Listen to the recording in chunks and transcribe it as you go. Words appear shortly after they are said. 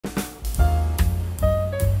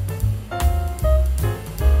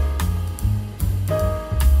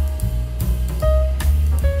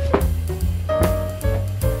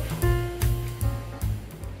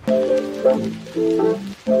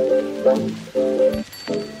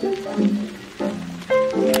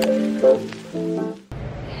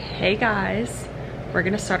Hey guys, we're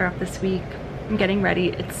gonna start off this week. I'm getting ready,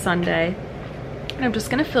 it's Sunday, and I'm just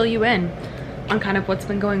gonna fill you in on kind of what's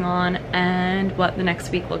been going on and what the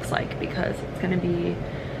next week looks like, because it's gonna be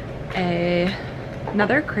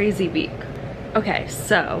another crazy week. Okay,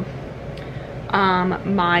 so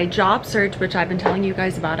my job search, which I've been telling you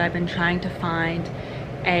guys about, I've been trying to find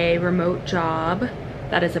a remote job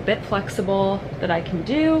that is a bit flexible that I can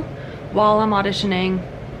do while I'm auditioning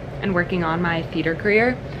and working on my theater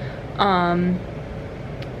career.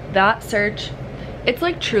 That search, it's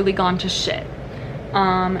like truly gone to shit.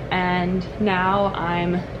 And now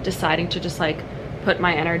I'm deciding to just like put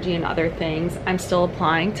my energy in other things. I'm still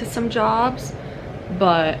applying to some jobs,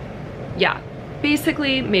 but yeah,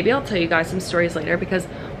 basically, maybe I'll tell you guys some stories later because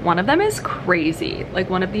one of them is crazy. Like,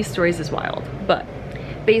 one of these stories is wild, but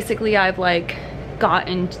basically I've like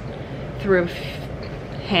gotten through a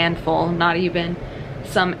handful, not even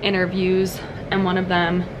some interviews, and one of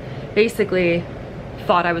them basically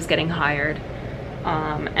thought I was getting hired,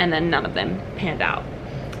 and then none of them panned out.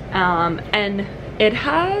 And it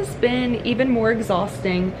has been even more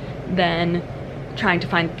exhausting than trying to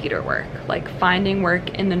find theater work. Like, finding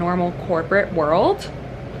work in the normal corporate world,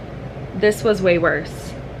 this was way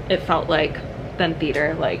worse, it felt like, than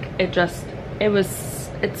theater. Like, it's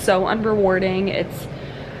so unrewarding, it's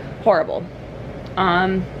horrible.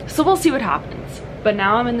 So we'll see what happens. But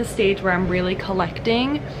now I'm in the stage where I'm really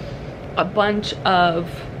collecting a bunch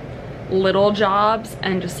of little jobs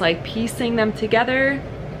and just like piecing them together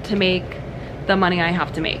to make the money I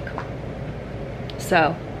have to make.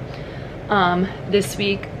 So this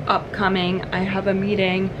week upcoming, I have a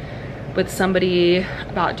meeting with somebody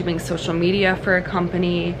about doing social media for a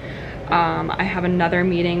company. I have another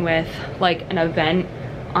meeting with like an event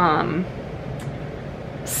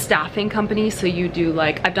staffing company. So you do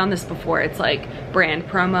like, I've done this before, it's like brand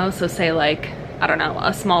promo. So say like, I don't know,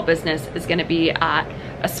 a small business is gonna be at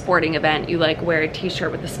a sporting event, you like wear a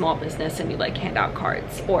t-shirt with a small business and you like hand out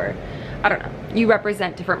cards, or I don't know, you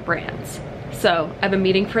represent different brands. So I have a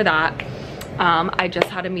meeting for that. I just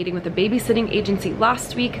had a meeting with a babysitting agency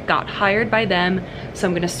last week, got hired by them, so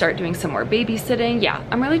I'm gonna start doing some more babysitting. Yeah,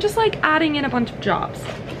 I'm really just like adding in a bunch of jobs.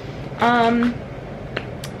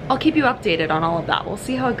 I'll keep you updated on all of that. We'll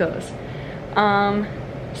see how it goes.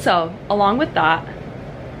 So along with that,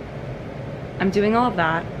 I'm doing all of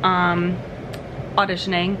that,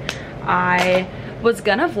 auditioning. I was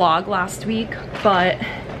gonna vlog last week, but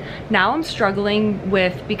now I'm struggling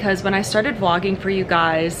with, because when I started vlogging for you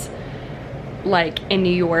guys, like in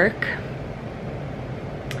New York,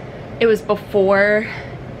 it was before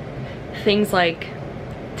things like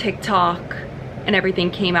TikTok and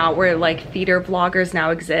everything came out, where like theater vloggers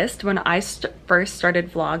now exist. When I first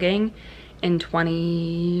started vlogging in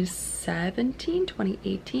 2017,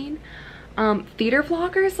 2018, theater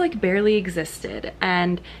vloggers like barely existed,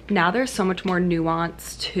 and now there's so much more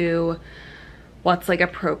nuance to what's like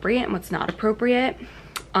appropriate and what's not appropriate.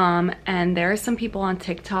 And there are some people on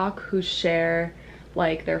TikTok who share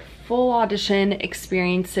like their full audition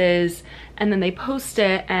experiences, and then they post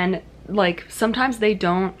it, and like sometimes they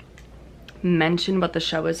don't mention what the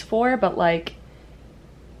show is for, but like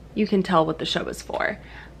you can tell what the show is for.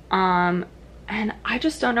 And I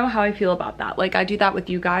just don't know how I feel about that. Like, I do that with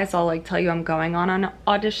you guys. I'll like tell you I'm going on an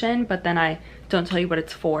audition, but then I don't tell you what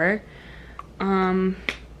it's for. I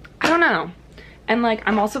don't know. And like,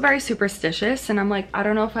 I'm also very superstitious, and I'm like, I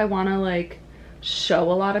don't know if I want to like show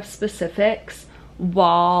a lot of specifics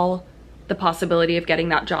while the possibility of getting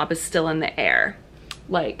that job is still in the air.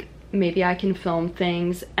 Like, maybe I can film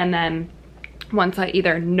things, and then once I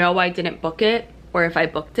either know I didn't book it, or if I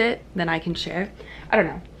booked it, then I can share. I don't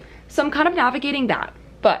know. So I'm kind of navigating that.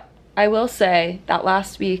 But I will say that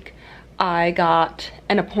last week I got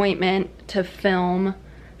an appointment to film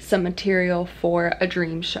some material for a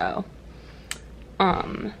dream show,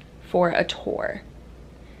 for a tour.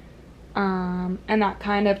 And that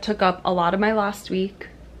kind of took up a lot of my last week,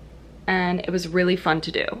 and it was really fun to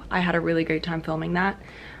do. I had a really great time filming that.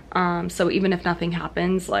 So even if nothing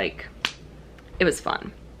happens, like, it was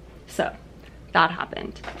fun. So that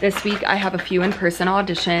happened. This week I have a few in-person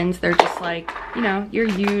auditions. They're just like, you know, your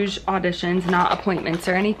usual auditions, not appointments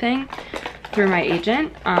or anything, through my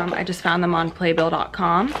agent. I just found them on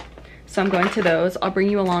playbill.com. So I'm going to those. I'll bring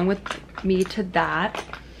you along with me to that.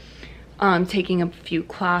 Taking a few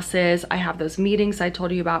classes. I have those meetings I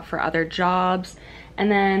told you about for other jobs. And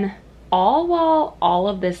then all while all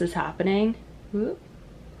of this is happening, whoop.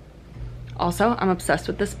 Also, I'm obsessed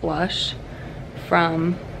with this blush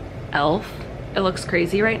from e.l.f. It looks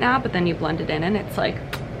crazy right now, but then you blend it in and it's like,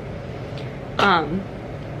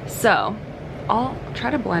 so I'll try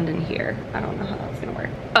to blend in here. I don't know how that's gonna work.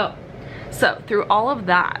 Oh, so through all of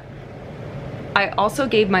that, I also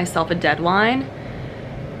gave myself a deadline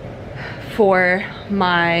for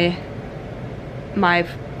my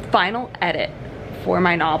final edit for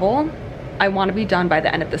my novel. I want to be done by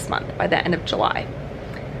the end of this month, by the end of July.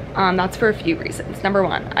 That's for a few reasons. Number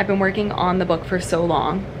one, I've been working on the book for so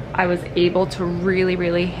long. I was able to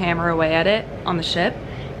really hammer away at it on the ship,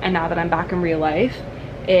 and now that I'm back in real life,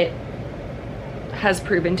 it has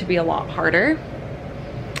proven to be a lot harder.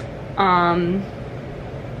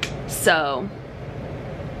 So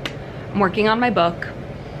I'm working on my book.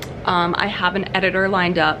 I have an editor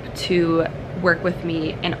lined up to work with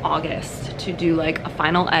me in August to do like a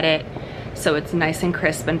final edit, so it's nice and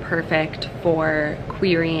crisp and perfect for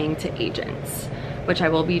querying to agents, which I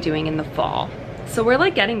will be doing in the fall. So we're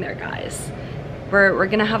like getting there, guys. We're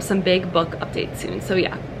gonna have some big book updates soon. So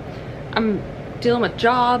yeah, I'm dealing with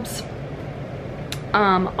jobs,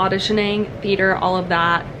 auditioning, theater, all of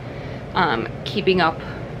that, keeping up,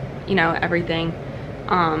 you know, everything,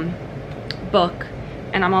 book,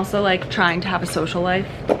 and I'm also like trying to have a social life.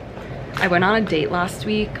 I went on a date last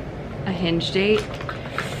week, a Hinge date.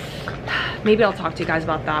 Maybe I'll talk to you guys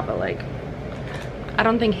about that, but like, I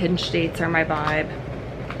don't think Hinge dates are my vibe.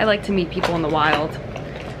 I like to meet people in the wild.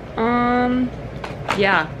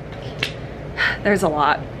 Yeah, there's a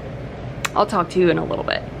lot. I'll talk to you in a little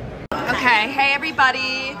bit. Okay, hey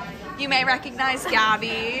everybody. You may recognize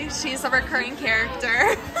Gabby. She's a recurring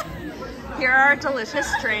character. Here are our delicious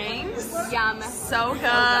drinks. Yum. So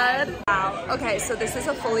good. Wow. Okay, so this is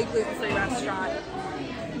a fully gluten-free restaurant.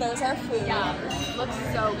 There's our food. Yeah, looks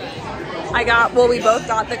so good. well, we both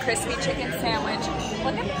got the crispy chicken sandwich.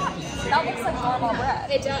 Look at that. That looks like normal bread.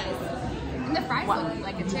 It does. And the fries look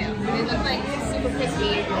like it too. They look like super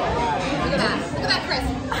crispy. Look at that. Look at that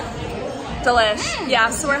crisp. Delish. Yeah,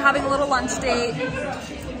 so we're having a little lunch date,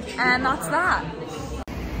 and that's that.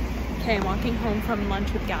 Okay, I'm walking home from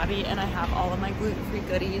lunch with Gabby, and I have all of my gluten-free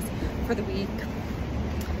goodies for the week.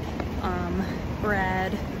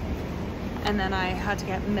 Bread, and then I had to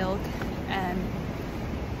get milk and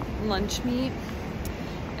lunch meat,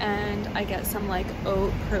 and I get some like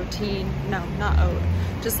oat protein, no, not oat,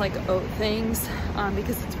 just like oat things,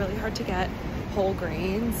 because it's really hard to get whole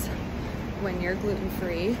grains when you're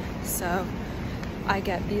gluten-free. So I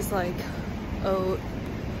get these like oat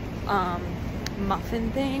muffin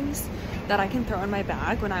things that I can throw in my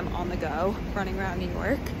bag when I'm on the go running around New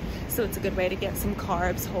York. So it's a good way to get some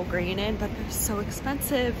carbs, whole grain in, but they're so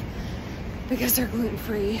expensive because they're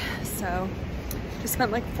gluten-free. So just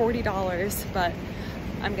spent like $40, but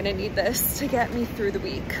I'm gonna need this to get me through the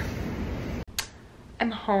week.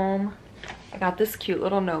 I'm home. I got this cute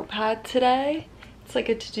little notepad today. It's like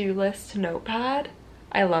a to-do list notepad.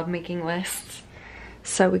 I love making lists.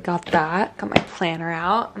 So we got that, got my planner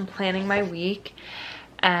out. I'm planning my week,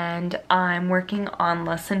 and I'm working on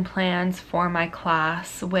lesson plans for my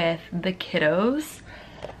class with the kiddos.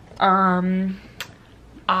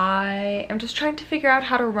 I am just trying to figure out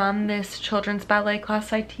how to run this children's ballet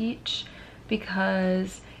class I teach,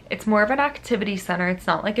 because it's more of an activity center. It's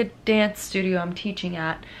not like a dance studio I'm teaching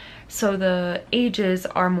at. So the ages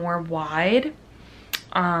are more wide.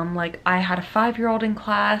 Like I had a 5-year-old in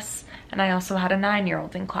class, and I also had a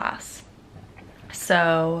 9-year-old in class.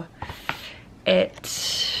 So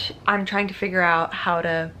I'm trying to figure out how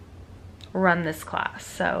to run this class.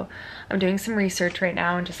 So I'm doing some research right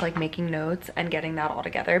now and just like making notes and getting that all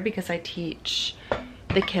together, because I teach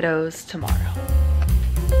the kiddos tomorrow.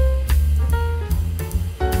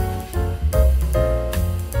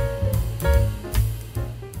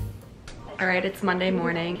 All right, it's Monday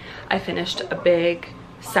morning. I finished a big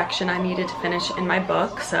section I needed to finish in my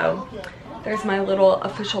book. So there's my little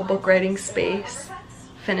official book writing space.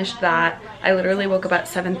 Finished that. I literally woke up at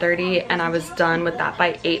 7:30 and I was done with that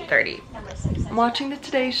by 8:30. I'm watching the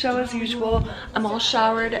Today Show as usual. I'm all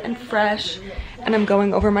showered and fresh, and I'm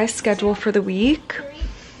going over my schedule for the week.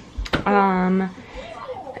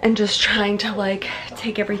 And just trying to like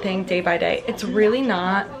take everything day by day. It's really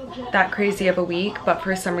not that crazy of a week, but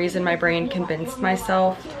for some reason my brain convinced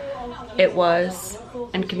myself it was,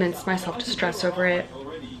 and convinced myself to stress over it.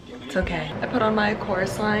 It's okay. I put on my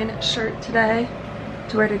chorus line shirt today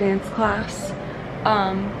to wear to dance class.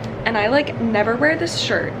 And I like never wear this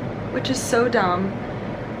shirt, which is so dumb.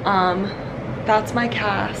 That's my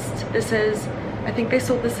cast. This is, I think they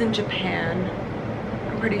sold this in Japan,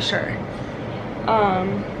 I'm pretty sure.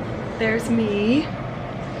 There's me.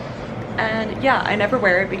 And yeah, I never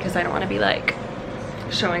wear it because I don't want to be like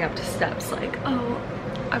showing up to steps like, oh,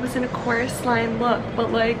 I was in a chorus line look,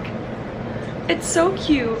 but like, it's so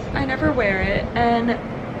cute. I never wear it, and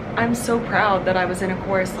I'm so proud that I was in a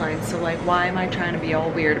chorus line, so like why am I trying to be all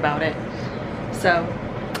weird about it? So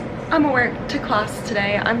I'm gonna wear it to class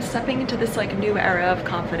today. I'm stepping into this like new era of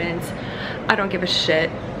confidence. I don't give a shit.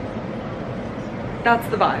 That's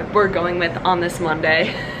the vibe we're going with on this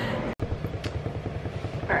Monday.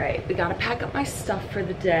 All right, we gotta pack up my stuff for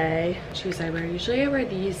the day. Shoes I wear, usually I wear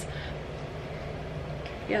these.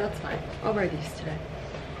 Yeah, that's fine. I'll wear these today.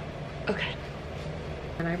 Okay.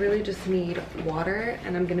 And I really just need water,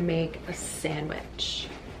 and I'm gonna make a sandwich.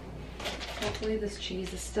 Hopefully this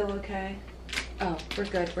cheese is still okay. Oh, we're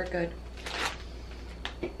good, we're good.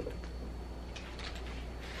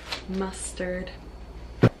 Mustard.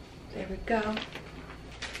 There we go.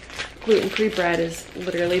 Gluten-free bread is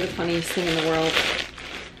literally the funniest thing in the world.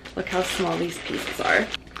 Look how small these pieces are.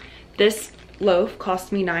 This loaf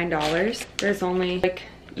cost me $9. There's only like,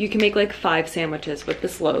 you can make like 5 sandwiches with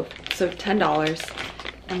this loaf. So $10.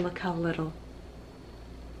 And look how little.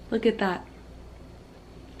 Look at that.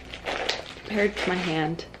 Compared to my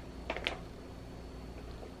hand.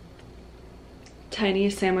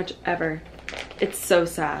 Tiniest sandwich ever. It's so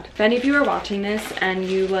sad. If any of you are watching this and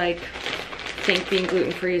you like think being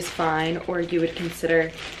gluten-free is fine, or you would consider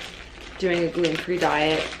doing a gluten-free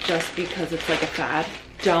diet just because it's like a fad,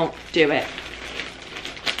 don't do it.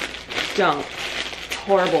 Don't. It's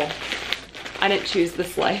horrible. I didn't choose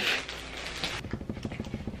this life.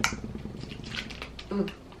 Ooh,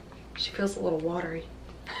 she feels a little watery.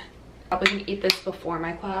 Probably gonna eat this before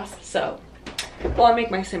my class, so while I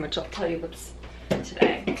make my sandwich, I'll tell you what's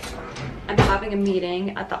today. I'm having a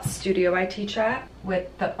meeting at that studio I teach at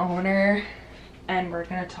with the owner, and we're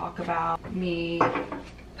gonna talk about me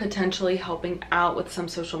potentially helping out with some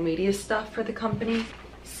social media stuff for the company.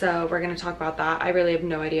 So we're gonna talk about that. I really have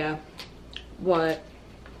no idea what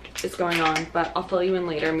is going on, but I'll fill you in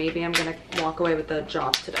later. Maybe I'm gonna walk away with a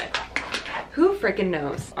job today. Who freaking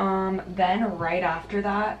knows? Then right after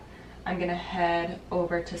that, I'm gonna head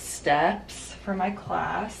over to Steps for my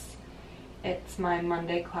class. It's my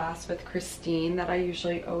Monday class with Christine that I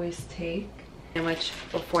usually always take. Sandwich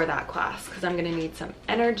before that class because I'm gonna need some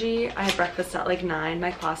energy. I have breakfast at like 9.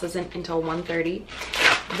 My class isn't until 1:30.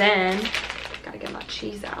 Then gotta get my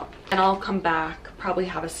cheese out, and I'll come back, probably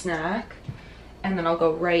have a snack, and then I'll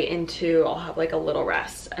go right into, I'll have like a little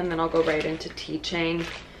rest, and then I'll go right into teaching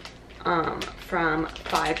from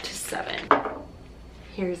 5 to 7.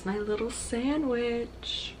 Here's my little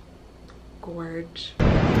sandwich. Gorge.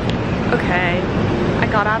 Okay, I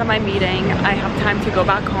got out of my meeting. I have time to go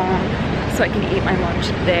back home so I can eat my lunch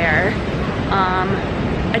there.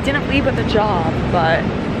 I didn't leave with a job, but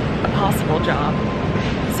a possible job.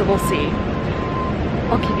 So we'll see.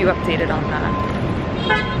 I'll keep you updated on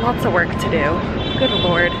that. Lots of work to do. Good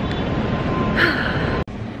Lord.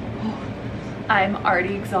 I'm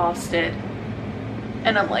already exhausted,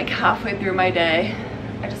 and I'm like halfway through my day.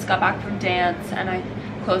 I just got back from dance and I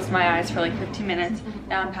closed my eyes for like 15 minutes.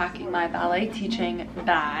 Now I'm packing my ballet teaching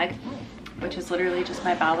bag, which is literally just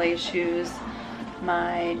my ballet shoes,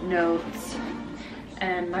 my notes,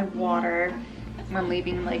 and my water. I'm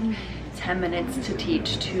leaving like 10 minutes to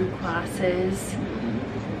teach 2 classes.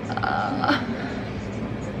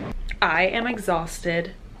 I am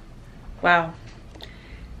exhausted. Wow.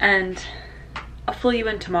 And I'll fill you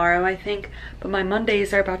in tomorrow, I think, but my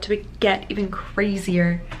Mondays are about to get even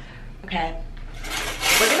crazier. Okay,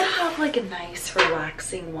 we're gonna have like a nice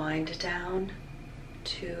relaxing wind down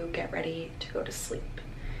to get ready to go to sleep.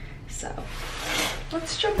 So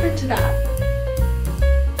let's jump into that.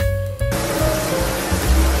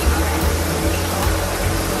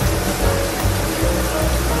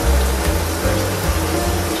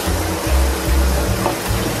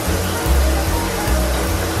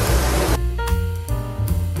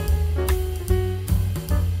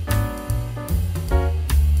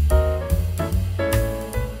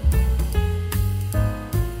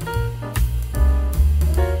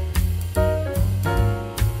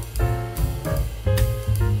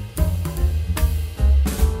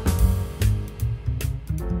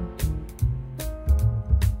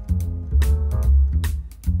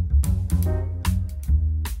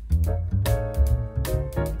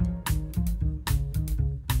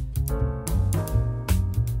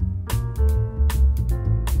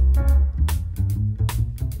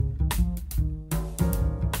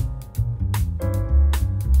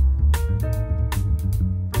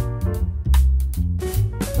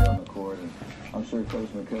 Coach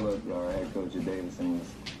McKillop, our head coach at Davidson, was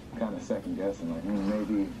kind of second guessing, like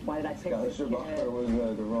maybe why did I pick scholarship offer was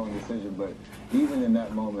the wrong decision. But even in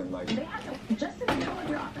that moment, like they had to, just in the middle of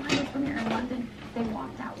your Oppenheimer premiere in London, they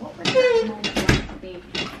walked out. What was that moment like to be?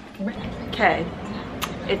 Okay,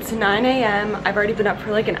 It's 9 a.m. I've already been up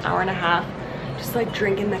for like an hour and a half, just like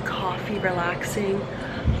drinking the coffee, relaxing.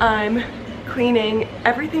 I'm cleaning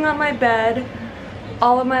everything on my bed,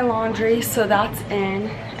 all of my laundry, so that's in.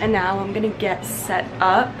 And now I'm gonna get set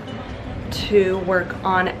up to work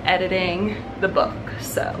on editing the book.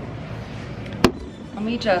 So let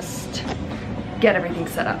me just get everything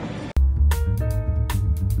set up.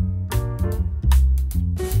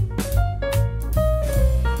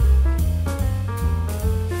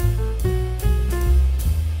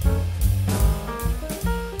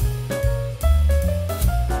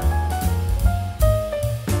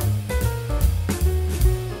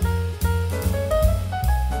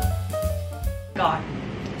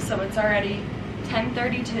 So it's already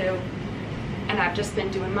 10:32 and I've just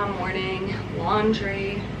been doing my morning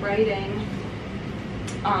laundry, writing.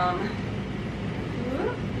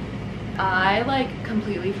 I like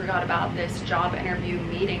completely forgot about this job interview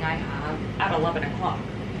meeting I have at 11 o'clock.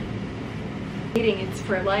 Meeting, it's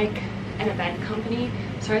for like an event company.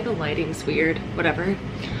 Sorry, the lighting's weird, whatever.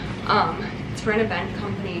 It's for an event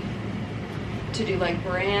company to do like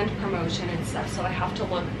brand promotion and stuff, so I have to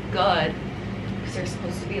look good. They're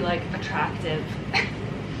supposed to be like attractive.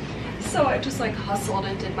 So I just like hustled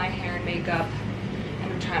and did my hair and makeup,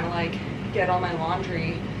 and I'm trying to like get all my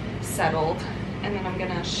laundry settled, and then I'm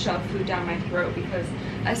gonna shove food down my throat because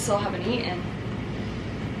I still haven't eaten,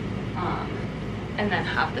 and then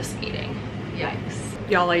have this meeting. Yikes.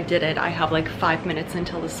 Y'all, I did it. I have like 5 minutes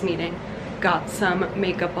until this meeting. Got some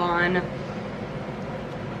makeup on.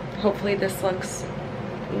 Hopefully this looks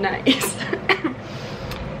nice.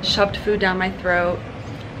 Shoved food down my throat.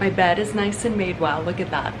 My bed is nice and made well. Look at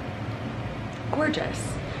that.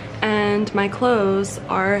 Gorgeous. And my clothes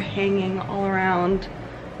are hanging all around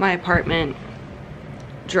my apartment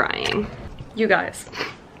drying. You guys.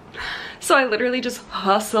 So I literally just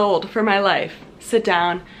hustled for my life. Sit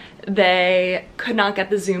down. They could not get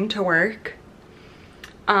the Zoom to work,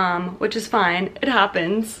 which is fine. It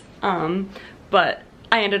happens. But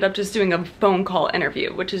I ended up just doing a phone call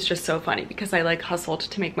interview, which is just so funny because I like hustled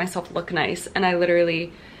to make myself look nice, and I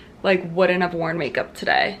literally like wouldn't have worn makeup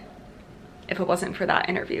today if it wasn't for that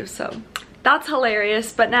interview. So that's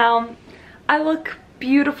hilarious. But now I look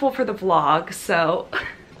beautiful for the vlog. So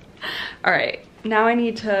all right, now I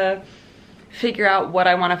need to figure out what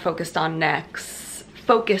I want to focus on next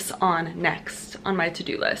on my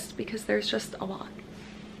to-do list, because there's just a lot.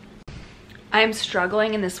 I am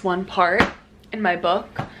struggling in this one part in my book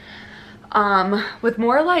with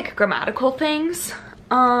more like grammatical things.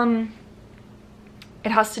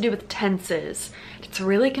 It has to do with tenses. It's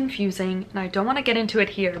really confusing and I don't want to get into it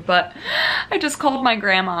here, but I just called my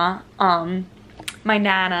grandma, my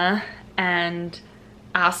Nana, and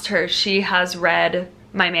asked her. She has read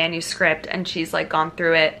my manuscript and she's like gone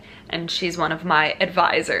through it, and she's one of my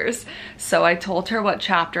advisors. So I told her what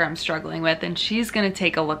chapter I'm struggling with, and she's gonna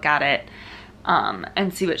take a look at it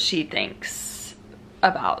and see what she thinks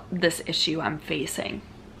about this issue I'm facing.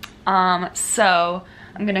 So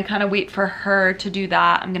I'm gonna kind of wait for her to do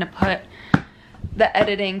that. I'm gonna put the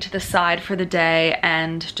editing to the side for the day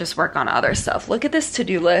and just work on other stuff. Look at this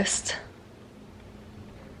to-do list.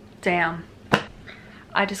 Damn.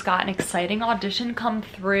 I just got an exciting audition come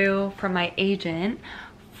through from my agent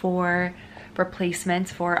for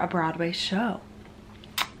replacements for a Broadway show.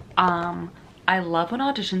 I love when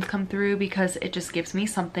auditions come through because it just gives me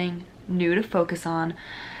something new to focus on.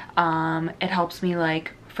 It helps me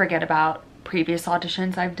like forget about previous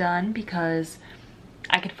auditions I've done because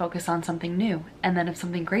I could focus on something new. And then if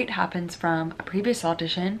something great happens from a previous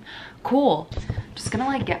audition, cool. Just gonna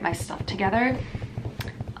like get my stuff together.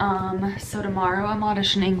 So tomorrow I'm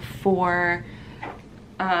auditioning for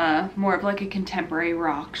more of like a contemporary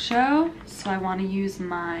rock show. So I want to use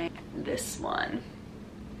this one.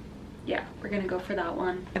 Yeah, we're gonna go for that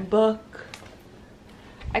one. My book.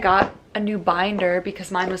 I got a new binder because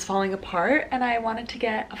mine was falling apart and I wanted to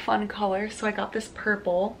get a fun color, so I got this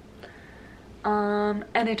purple. And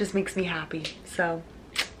it just makes me happy. So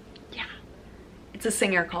yeah, it's a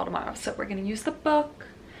singer call tomorrow, so we're gonna use the book.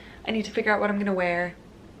 I need to figure out what I'm gonna wear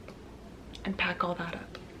and pack all that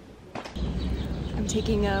up. I'm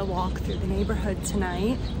taking a walk through the neighborhood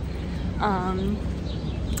tonight.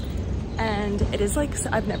 And it is like,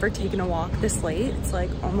 I've never taken a walk this late. It's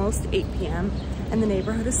like almost 8 p.m. and the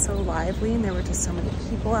neighborhood is so lively, and there were just so many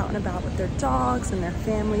people out and about with their dogs and their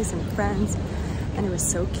families and friends, and it was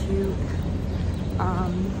so cute.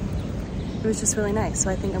 It was just really nice.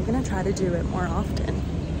 So I think I'm gonna try to do it more often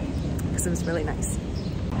because it was really nice.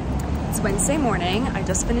 It's Wednesday morning. I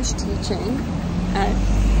just finished teaching and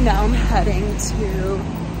now I'm heading to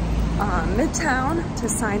Midtown to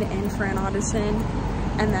sign in for an audition.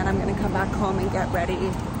 and then I'm gonna come back home and get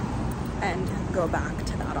ready and go back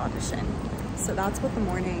to that audition. So that's what the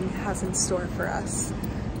morning has in store for us.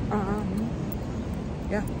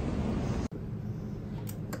 Yeah.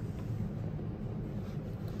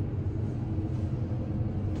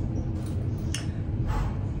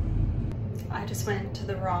 I just went to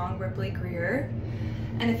the wrong Ripley Greer,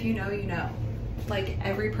 and if you know, you know. Like,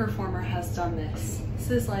 every performer has done this.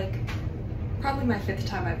 This is like probably my 5th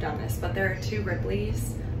time I've done this, but there are 2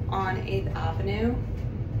 Ripleys on 8th Avenue,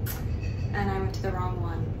 and I went to the wrong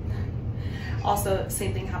one. Also,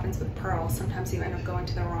 same thing happens with Pearl. Sometimes you end up going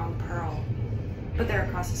to the wrong Pearl, but they're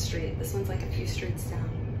across the street. This one's like a few streets down.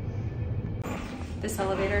 This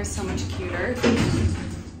elevator is so much cuter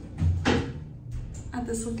at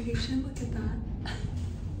this location. Look at that.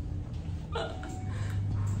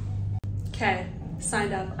 Okay,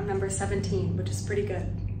 signed up. I'm number 17, which is pretty good.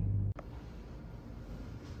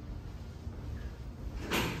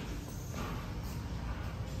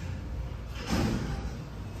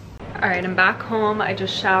 All right, I'm back home. I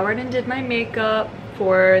just showered and did my makeup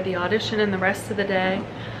for the audition and the rest of the day.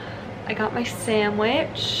 I got my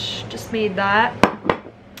sandwich, just made that.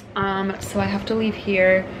 So I have to leave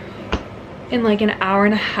here in like an hour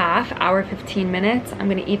and a half, hour 15 minutes. I'm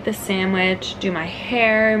gonna eat the sandwich, do my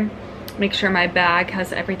hair, make sure my bag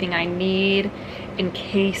has everything I need in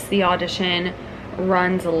case the audition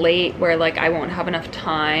runs late where like I won't have enough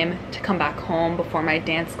time to come back home before my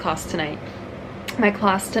dance class tonight. My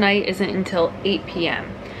class tonight isn't until 8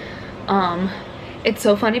 p.m. It's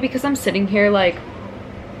so funny because I'm sitting here like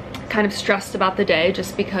kind of stressed about the day,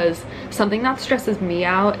 just because something that stresses me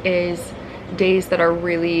out is days that are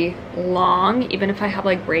really long, even if I have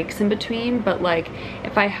like breaks in between. But like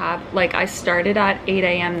if I have, like, I started at 8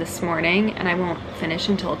 a.m. this morning and I won't finish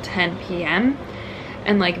until 10 p.m.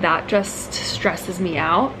 and like that just stresses me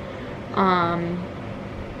out.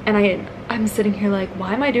 And I'm sitting here like,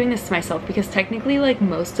 why am I doing this to myself? Because technically like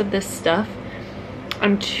most of this stuff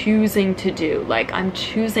I'm choosing to do. Like, I'm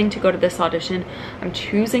choosing to go to this audition, I'm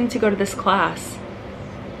choosing to go to this class,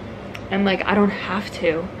 and like I don't have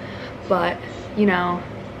to, but you know,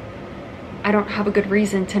 I don't have a good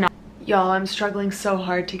reason to not. Y'all, I'm struggling so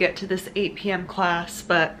hard to get to this 8 p.m. class,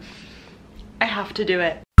 but I have to do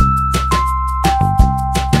it.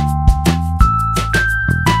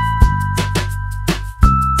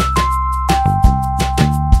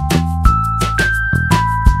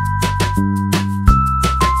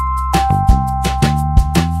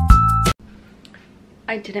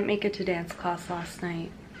 I didn't make it to dance class last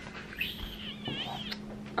night.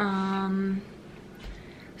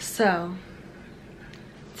 So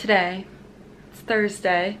today, it's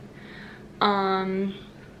Thursday. Not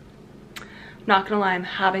gonna lie, I'm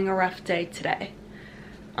having a rough day today.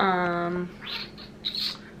 I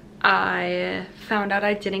found out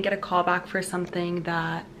I didn't get a call back for something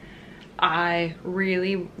that I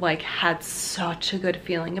really like had such a good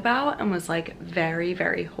feeling about and was like very,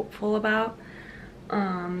 very hopeful about.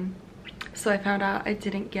 So I found out I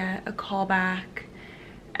didn't get a call back,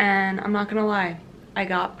 and I'm not gonna lie, I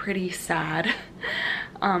got pretty sad.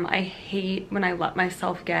 I hate when I let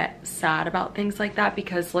myself get sad about things like that,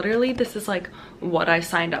 because literally this is like what I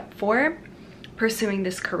signed up for, pursuing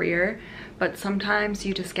this career, but sometimes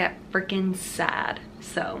you just get freaking sad.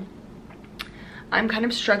 So I'm kind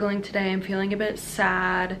of struggling today. I'm feeling a bit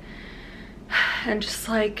sad, and just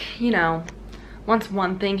like, you know, once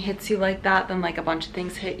one thing hits you like that, then like a bunch of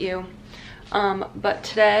things hit you. But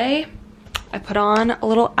today I put on a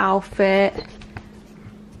little outfit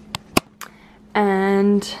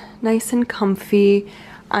and nice and comfy.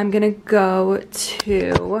 I'm gonna go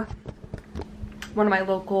to one of my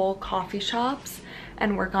local coffee shops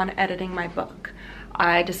and work on editing my book.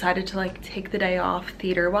 I decided to like take the day off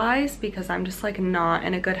theater wise because I'm just like not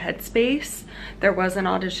in a good headspace. There was an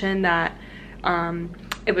audition that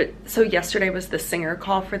so yesterday was the singer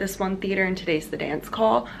call for this one theater and today's the dance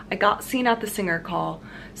call. I got seen at the singer call,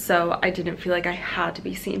 so I didn't feel like I had to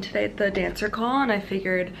be seen today at the dancer call, and I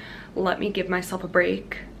figured let me give myself a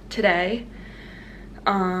break today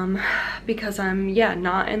because I'm, yeah,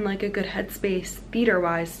 not in like a good headspace theater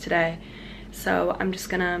wise today. So I'm just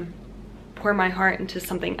gonna pour my heart into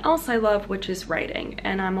something else I love, which is writing.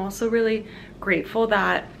 And I'm also really grateful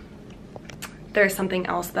that there's something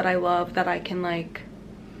else that I love that I can like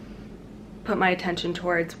put my attention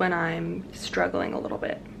towards when I'm struggling a little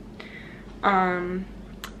bit.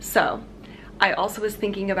 So I also was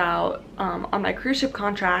thinking about on my cruise ship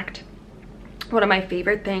contract, one of my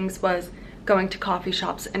favorite things was going to coffee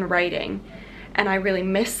shops and writing, and I really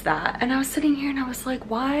missed that. And I was sitting here and I was like,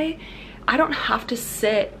 why I don't have to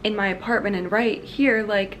sit in my apartment and write here.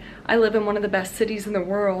 Like, I live in one of the best cities in the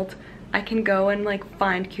world. I can go and like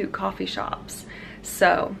find cute coffee shops.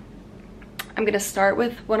 So I'm gonna start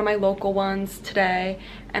with one of my local ones today,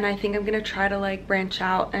 and I think I'm gonna try to like branch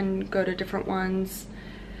out and go to different ones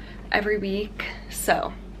every week.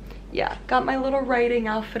 So yeah, got my little writing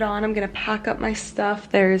outfit on. I'm gonna pack up my stuff.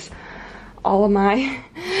 There's all of my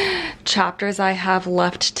chapters I have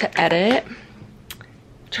left to edit.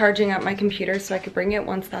 Charging up my computer so I could bring it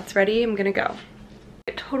once that's ready. I'm gonna go.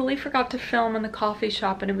 I totally forgot to film in the coffee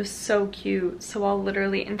shop and it was so cute. So I'll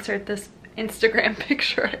literally insert this Instagram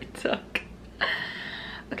picture I took.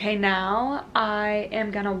 Okay, now I am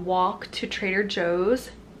gonna walk to Trader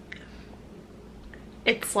Joe's.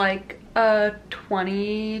 It's like a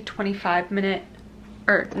 25 minute,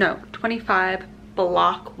 or no, 25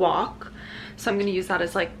 block walk. So I'm gonna use that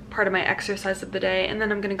as like part of my exercise of the day. And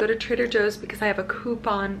then I'm gonna go to Trader Joe's because I have a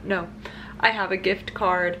coupon, no, I have a gift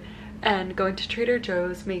card, and going to Trader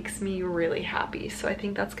Joe's makes me really happy. So I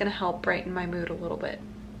think that's gonna help brighten my mood a little bit.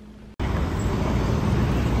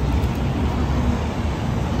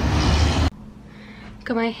 Look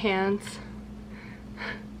at my hands.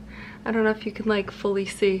 I don't know if you can like fully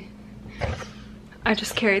see. I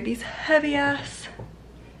just carried these heavy ass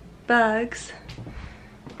bags.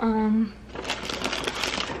 Look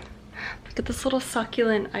at this little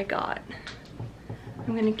succulent I got.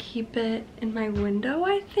 I'm gonna keep it in my window,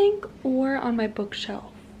 I think, or on my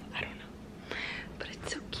bookshelf. I don't know, but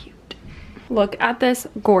it's so cute. Look at this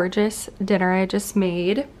gorgeous dinner I just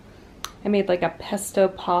made. I made like a pesto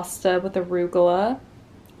pasta with arugula.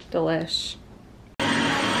 Delish.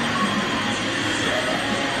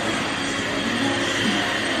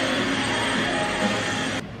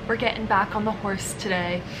 We're getting back on the horse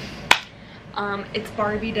today. It's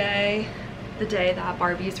Barbie day, the day that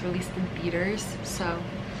Barbie is released in theaters. So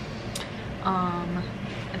I'm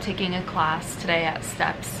taking a class today at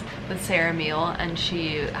Steps with Sarah Meal, and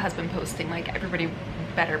she has been posting like everybody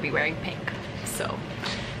better be wearing pink. So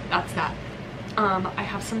that's that. I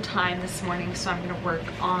have some time this morning, so I'm gonna work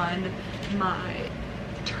on my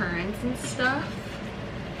turns and stuff.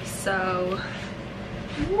 So,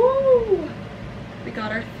 woo! We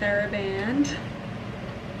got our TheraBand,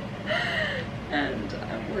 and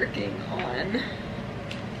I'm working on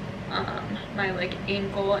my like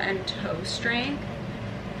ankle and toe strength,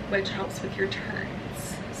 which helps with your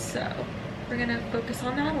turns. So we're gonna focus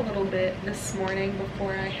on that a little bit this morning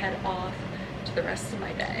before I head off to the rest of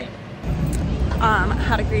my day.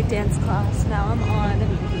 Had a great dance class. Now I'm on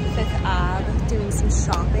 5th Ave doing some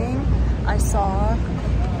shopping. I saw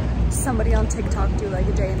somebody on TikTok do like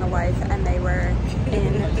a day in the life, and they were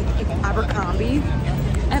in Abercrombie,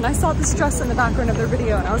 and I saw this dress in the background of their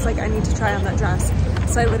video, and I was like, I need to try on that dress.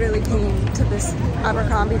 So I literally came to this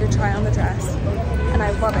Abercrombie to try on the dress, and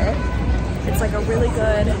I love it. It's like a really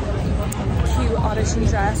good cute audition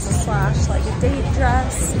dress slash like a date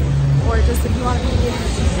dress, or just if you want to be cute,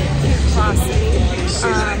 classy.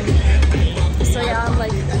 So yeah, I'm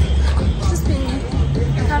like just being,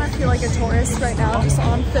 I kind of feel like a tourist right now, just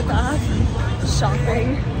on 5th Ave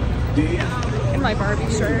shopping in my Barbie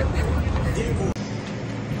shirt.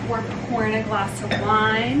 We're pouring a glass of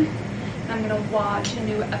wine. I'm gonna watch a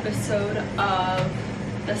new episode of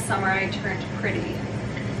The Summer I Turned Pretty.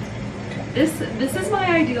 This is my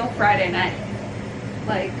ideal Friday night.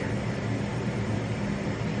 Like,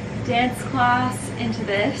 dance class into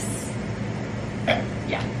this.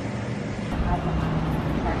 Yeah.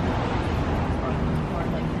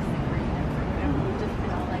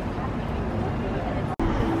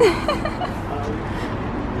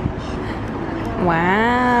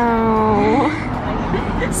 Wow.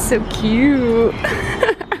 So cute.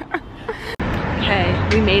 Okay,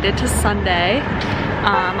 we made it to Sunday.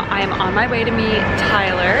 I am on my way to meet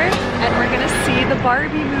Tyler, and we're gonna see the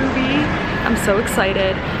Barbie movie. I'm so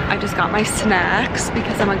excited. I just got my snacks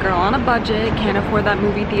because I'm a girl on a budget, can't afford that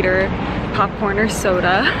movie theater popcorn or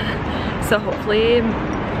soda. So hopefully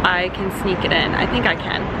I can sneak it in. I think I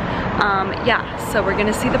can. Yeah, so we're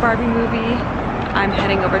gonna see the Barbie movie. I'm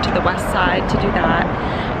heading over to the west side to do that,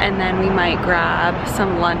 and then we might grab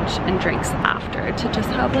some lunch and drinks after to just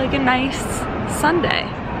have like a nice Sunday.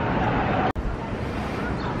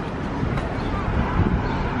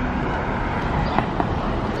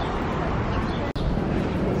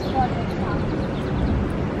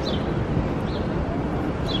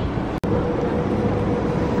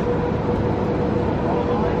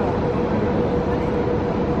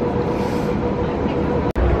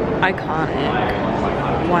 Iconic.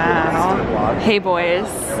 Wow. Hey boys.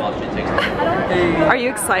 Are you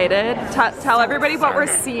excited? Tell everybody what we're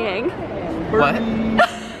seeing. What?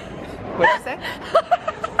 What'd you say?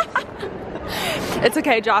 It's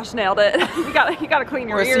okay, Josh nailed it. You gotta clean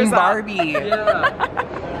your We're ears seeing up. Barbie.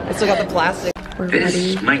 Yeah. I still got the plastic. We're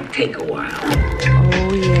ready. This might take a while.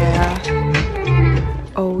 Oh yeah.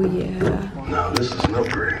 Oh yeah. Now this is an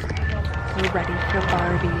upgrade. We're ready for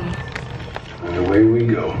Barbie. And away we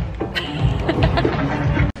go.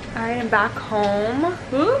 Alright, I'm back home.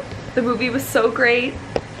 Ooh, the movie was so great.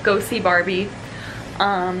 Go see Barbie.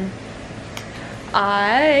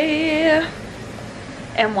 I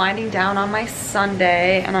am winding down on my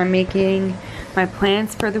Sunday and I'm making my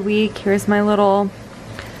plans for the week. Here's my little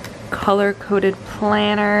color-coded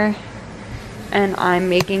planner and I'm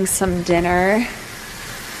making some dinner.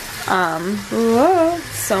 Whoa,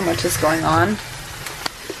 so much is going on.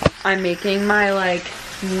 I'm making my like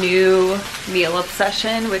new meal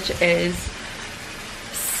obsession, which is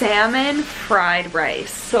salmon fried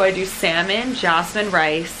rice. So I do salmon jasmine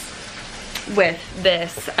rice with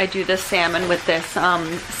this. I do the salmon with this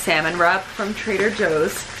salmon wrap from Trader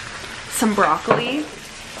Joe's, some broccoli,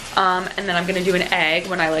 and then I'm gonna do an egg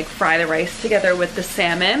when I like fry the rice together with the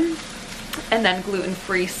salmon, and then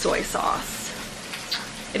gluten-free soy sauce.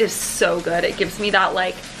 It is so good. It gives me that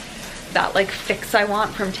like fix I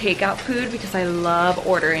want from takeout food because I love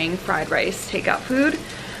ordering fried rice takeout food.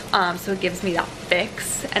 So it gives me that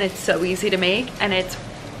fix and it's so easy to make and it's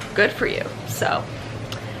good for you. So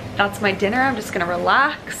that's my dinner. I'm just gonna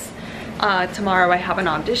relax. Tomorrow I have an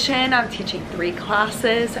audition. I'm teaching 3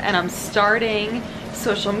 classes and I'm starting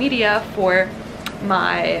social media for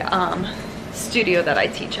my studio that I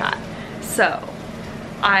teach at. So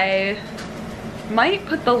I might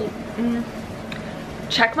put the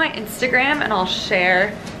check my Instagram and I'll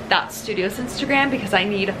share that studio's Instagram because I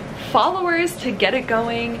need followers to get it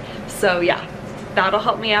going. So yeah, that'll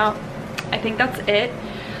help me out. I think that's it.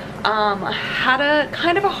 I had a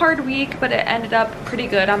kind of a hard week, but it ended up pretty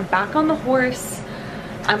good. I'm back on the horse.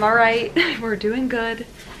 I'm all right. We're doing good.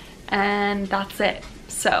 And that's it.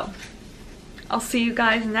 So I'll see you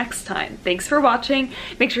guys next time. Thanks for watching.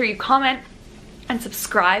 Make sure you comment and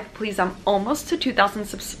subscribe. Please, I'm almost to 2,000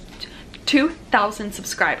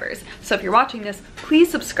 subscribers. So if you're watching this,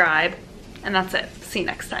 please subscribe. And that's it. See you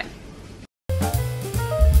next time.